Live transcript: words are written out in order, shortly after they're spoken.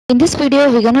In this video,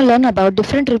 we're going to learn about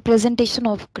different representation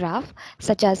of graph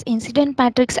such as incident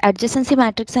matrix, adjacency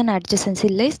matrix and adjacency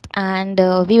list, and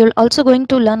we will also going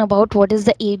to learn about what is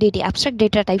the ADT, abstract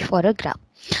data type for a graph.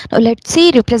 Now let's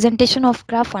see representation of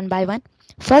graph one by one.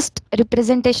 First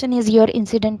representation is your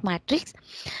incident matrix.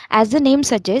 As the name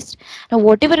suggests, now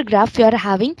whatever graph you are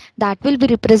having, that will be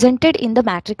represented in the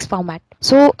matrix format.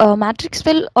 So matrix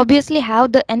will obviously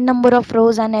have the n number of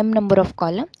rows and m number of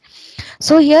columns.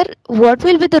 So here what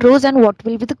will be the rows and what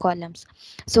will be the columns?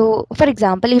 So for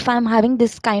example, if I am having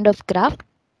this kind of graph,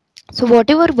 so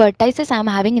whatever vertices I am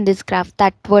having in this graph,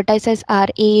 that vertices are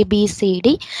A, B, C,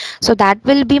 D. So that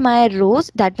will be my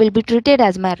rows, that will be treated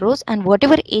as my rows, and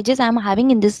whatever edges I am having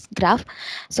in this graph,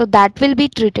 so that will be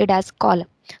treated as column.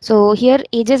 So here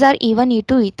edges are E1,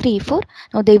 E2, E3, E4.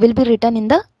 Now they will be written in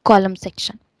the column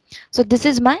section. So this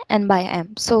is my n by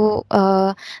m. So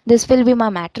this will be my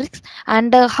matrix,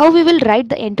 and how we will write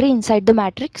the entry inside the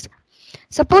matrix.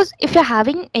 Suppose if you're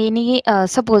having any,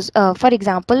 for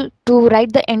example, to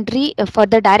write the entry for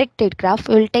the directed graph,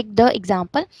 we will take the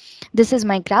example. This is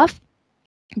my graph,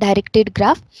 directed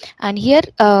graph, and here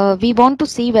we want to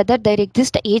see whether there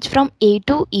exists age from A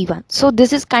to E1. So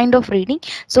this is kind of reading.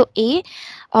 So A,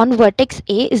 on vertex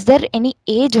A, is there any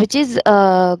age which is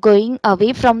going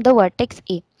away from the vertex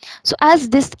A? So as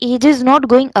this age is not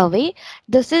going away,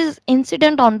 this is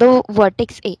incident on the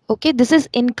vertex A. Okay, this is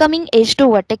incoming age to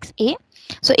vertex A.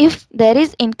 So if there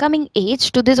is incoming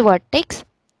age to this vertex,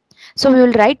 so we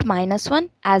will write -1.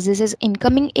 As this is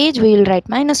incoming age, we will write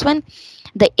 -1.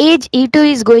 The age E2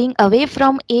 is going away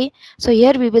from A. So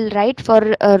here we will write for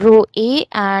row A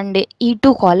and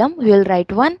E2 column, we will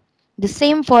write 1. The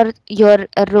same for your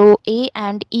row A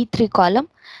and E3 column.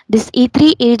 This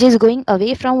E3 age is going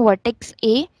away from vertex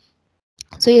A.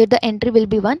 So here the entry will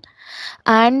be 1.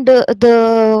 And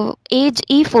the age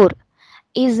E4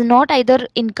 is not either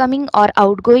incoming or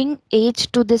outgoing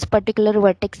age to this particular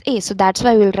vertex A. So that's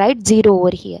why we'll write 0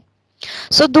 over here.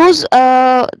 So those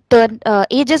the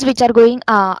ages which are going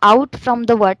out from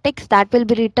the vertex, that will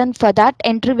be written, for that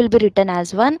entry will be written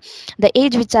as 1. The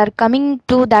age which are coming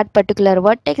to that particular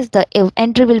vertex, the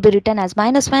entry will be written as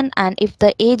 -1, and if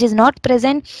the age is not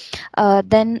present,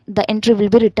 then the entry will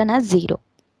be written as 0.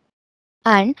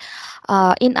 And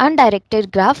in undirected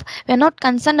graph, we are not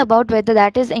concerned about whether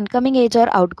that is incoming age or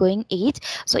outgoing age.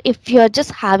 So if you are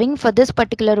just having for this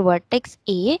particular vertex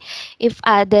A, if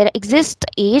there exists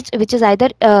age which is either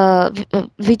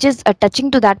which is touching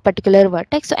to that particular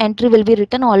vertex, so entry will be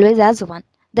written always as 1.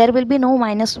 There will be no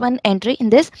 -1 entry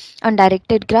in this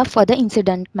undirected graph for the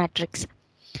incident matrix.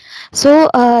 So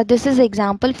this is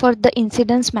example for the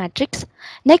incidence matrix.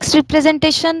 Next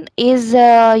representation is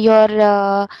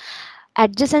your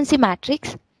adjacency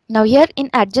matrix. Now here in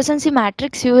adjacency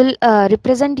matrix, you will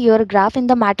represent your graph in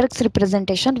the matrix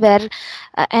representation where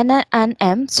n and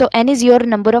m. So n is your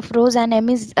number of rows and n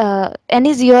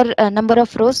is your number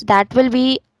of rows. That will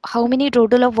be how many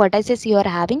total of vertices you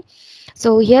are having.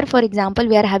 So here, for example,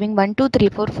 we are having 1, 2, 3,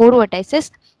 4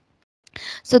 vertices.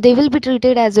 So they will be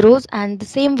treated as rows, and the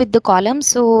same with the columns.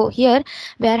 So here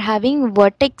we are having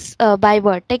vertex by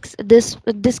vertex,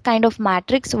 this kind of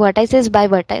matrix, vertices by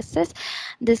vertices,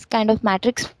 this kind of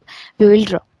matrix we will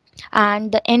draw.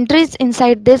 And the entries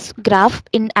inside this graph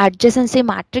in adjacency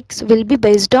matrix will be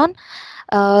based on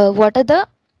what are the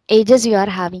ages you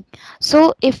are having.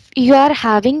 So if you are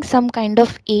having some kind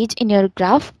of age in your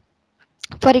graph,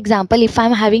 for example, if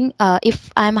I'm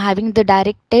having the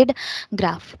directed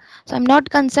graph, so I'm not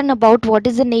concerned about what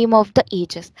is the name of the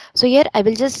ages. So here I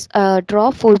will just draw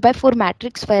 4 by 4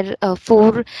 matrix where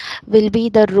 4 will be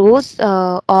the rows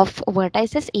of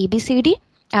vertices ABCD,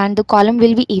 and the column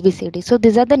will be ABCD. So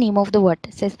these are the name of the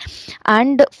vertices.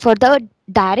 And for the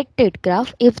directed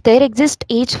graph, if there exists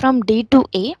age from D to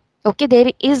A, okay,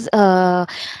 there is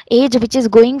age which is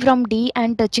going from D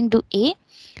and touching to A.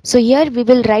 So here we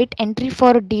will write entry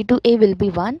for D to A will be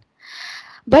 1.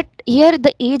 But here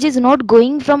the age is not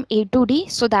going from A to D,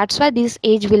 so that's why this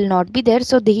age will not be there.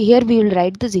 So here we will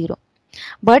write the 0.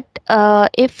 But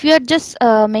if you are just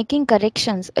making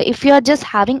corrections, if you are just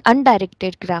having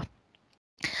undirected graph,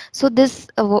 so this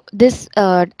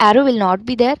arrow will not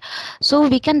be there. So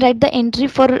we can write the entry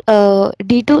for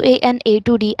D to A and A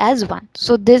to D as 1.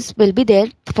 So this will be there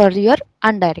for your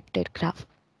undirected graph.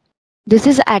 This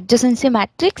is adjacency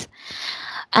matrix.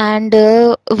 And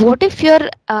what if you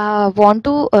want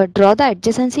to draw the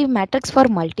adjacency matrix for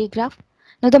multigraph?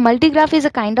 Now the multigraph is a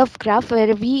kind of graph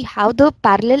where we have the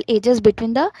parallel edges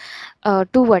between the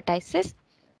two vertices.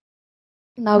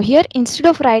 Now here, instead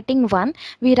of writing 1,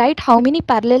 we write how many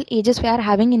parallel edges we are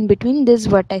having in between these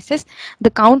vertices.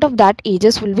 The count of that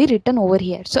edges will be written over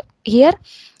here. So here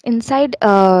inside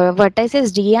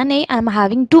vertices D and A, I am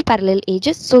having 2 parallel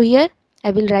edges. So here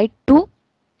I will write 2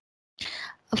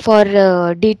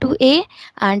 for D to A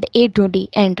and A to D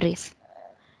entries.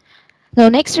 Now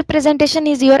next representation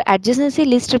is your adjacency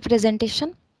list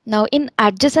representation. Now in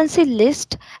adjacency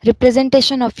list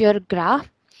representation of your graph,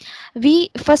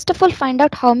 we first of all find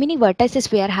out how many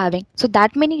vertices we are having. So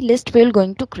that many list we are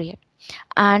going to create.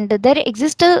 And there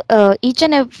exists a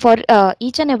for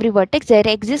each and every vertex there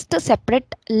exists a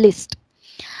separate list.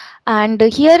 And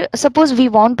here suppose we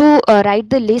want to write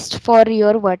the list for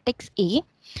your vertex A.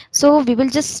 So we will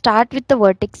just start with the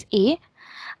vertex A,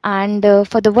 and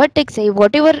for the vertex A,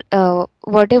 whatever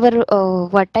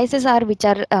vertices are which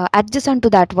are adjacent to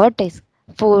that vertex.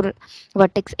 For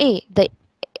vertex A, the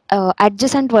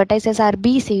adjacent vertices are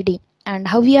B, C, D. And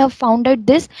how we have found out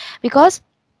this? Because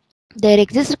there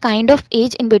exists a kind of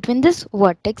edge in between this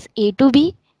vertex A to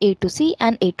B, A to C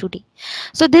and A to D.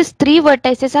 So these 3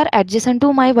 vertices are adjacent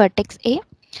to my vertex A.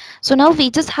 So now we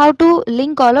just have to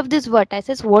link all of these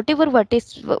vertices, whatever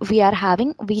vertex we are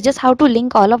having, we just have to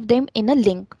link all of them in a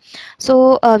link.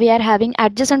 So we are having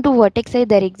adjacent to vertex A,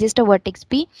 there exists a vertex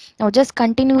B. Now just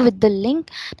continue with the link.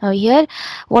 Now here,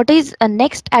 what is a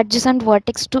next adjacent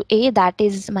vertex to A? That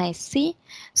is my C.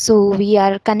 So we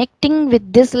are connecting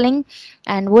with this link.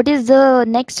 And what is the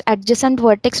next adjacent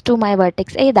vertex to my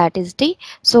vertex A? That is D.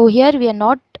 So here we are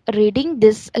not reading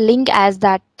this link as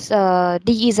that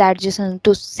D is adjacent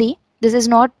to C. This is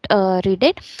not read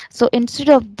it. So instead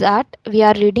of that, we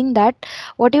are reading that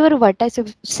whatever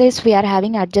vertices we are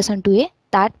having adjacent to A,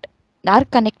 that are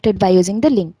connected by using the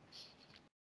link.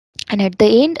 And at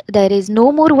the end, there is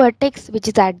no more vertex which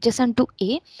is adjacent to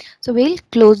A. So we'll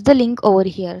close the link over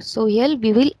here. So here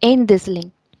we will end this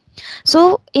link.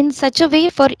 So in such a way,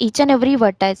 for each and every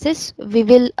vertices, we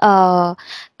will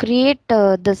create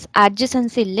this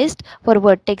adjacency list. For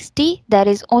vertex T, there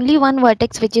is only one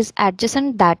vertex which is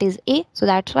adjacent, that is A. So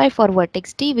that's why for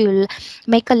vertex T, we will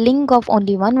make a link of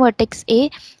only one vertex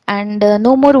A, and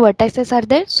no more vertices are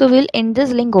there. So we'll end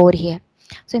this link over here.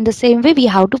 So in the same way, we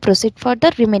have to proceed for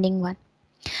the remaining one.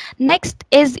 Next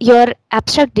is your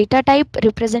abstract data type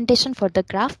representation for the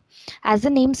graph. As the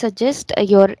name suggests,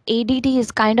 your ADT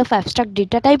is kind of abstract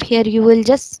data type. Here you will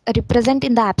just represent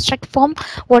in the abstract form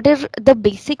what is the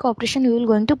basic operation you will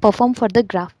going to perform for the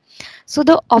graph. So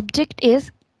the object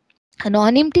is a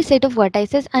non-empty set of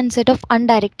vertices and set of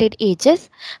undirected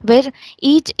edges where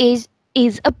each edge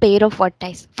is a pair of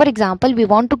vertices. For example, we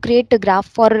want to create a graph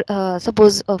for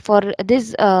suppose for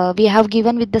this we have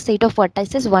given with the set of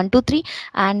vertices 1 2 3,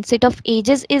 and set of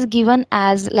edges is given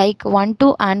as like 1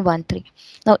 2 and 1 3.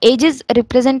 Now edge is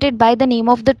represented by the name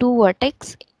of the two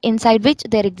vertex inside which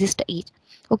there exists edge.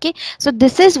 Okay, so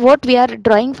this is what we are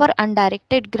drawing for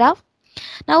undirected graph.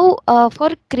 Now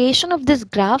for creation of this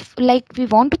graph, like we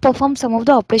want to perform some of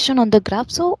the operation on the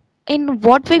graph. So in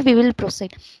what way we will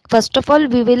proceed? First of all,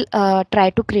 we will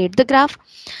try to create the graph.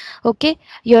 Okay,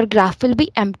 your graph will be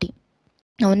empty.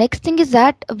 Now next thing is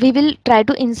that we will try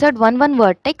to insert one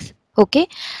vertex. Okay,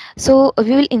 so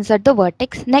we will insert the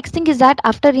vertex. Next thing is that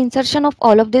after insertion of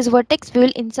all of these vertex, we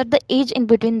will insert the edge in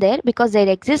between there because there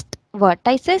exist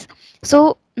vertices.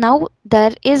 So now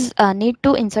there is a need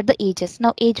to insert the edges.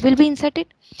 Now edge will be inserted.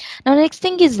 Now next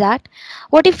thing is that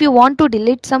what if you want to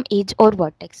delete some edge or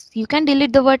vertex? You can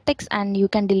delete the vertex and you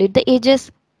can delete the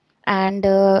edges. And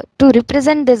to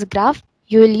represent this graph,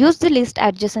 you will use the list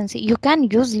adjacency. You can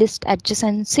use list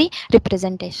adjacency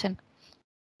representation.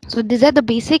 So these are the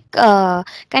basic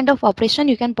kind of operation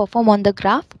you can perform on the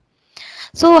graph.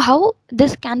 So how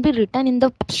this can be written in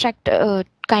the abstract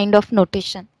kind of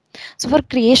notation? So for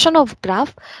creation of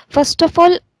graph, first of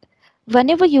all,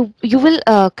 whenever you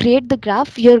will create the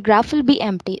graph, your graph will be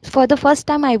empty. For the first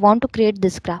time I want to create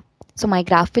this graph, so my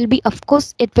graph will be, of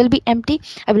course it will be empty.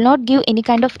 I will not give any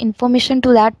kind of information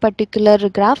to that particular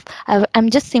graph.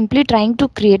 I'm just simply trying to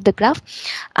create the graph,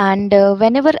 and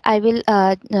whenever I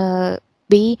will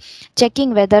be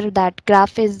checking whether that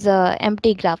graph is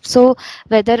empty graph, so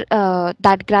whether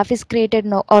that graph is created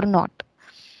or not,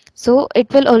 so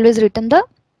it will always return the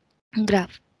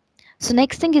graph. So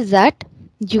next thing is that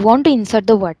you want to insert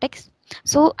the vertex.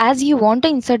 So as you want to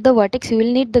insert the vertex, you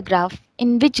will need the graph,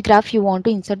 in which graph you want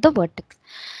to insert the vertex.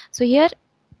 So here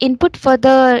input for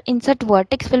the insert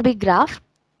vertex will be graph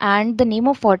and the name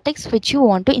of vertex which you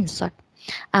want to insert.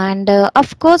 And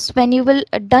of course, when you will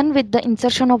done with the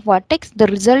insertion of vertex, the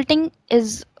resulting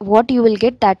is what you will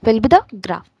get, that will be the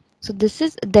graph. So this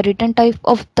is the return type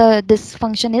of this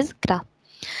function is graph.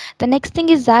 The next thing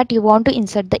is that you want to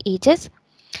insert the edges.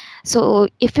 So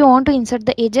if you want to insert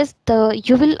the edges,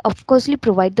 you will of course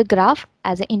provide the graph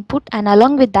as an input, and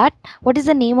along with that, what is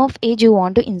the name of edge you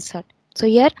want to insert. So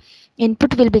here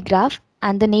input will be graph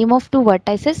and the name of two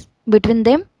vertices. Between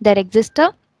them there exists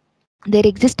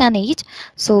an edge,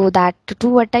 so that two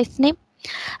vertices name.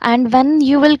 And when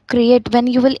you will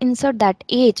insert that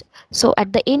edge, so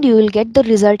at the end you will get the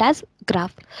result as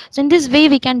graph. So in this way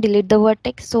we can delete the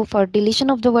vertex. So for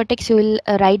deletion of the vertex, you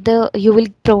will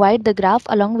provide the graph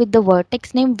along with the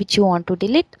vertex name which you want to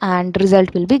delete, and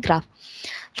result will be graph.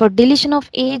 For deletion of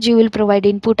edge, you will provide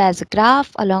input as a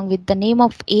graph along with the name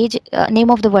of the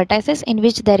vertices in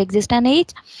which there exists an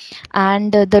edge,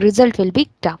 and the result will be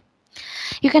graph.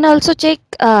 You can also check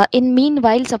in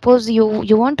meanwhile, suppose you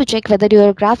want to check whether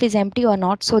your graph is empty or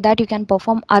not, so that you can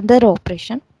perform other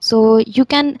operation. So you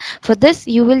can, for this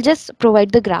you will just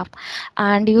provide the graph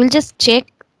and you will just check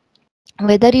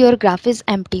whether your graph is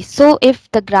empty. So if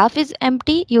the graph is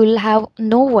empty, you will have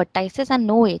no vertices and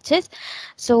no edges.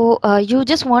 So you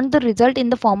just want the result in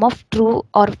the form of true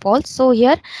or false. So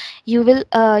here you will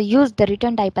use the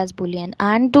return type as boolean,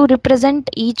 and to represent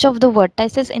each of the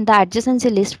vertices in the adjacency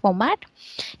list format,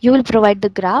 you will provide the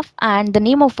graph and the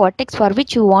name of vertex for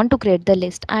which you want to create the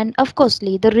list. And of course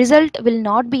the result will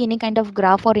not be any kind of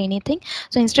graph or anything.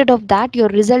 So instead of that, your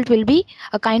result will be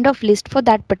a kind of list for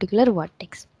that particular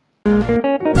vertex.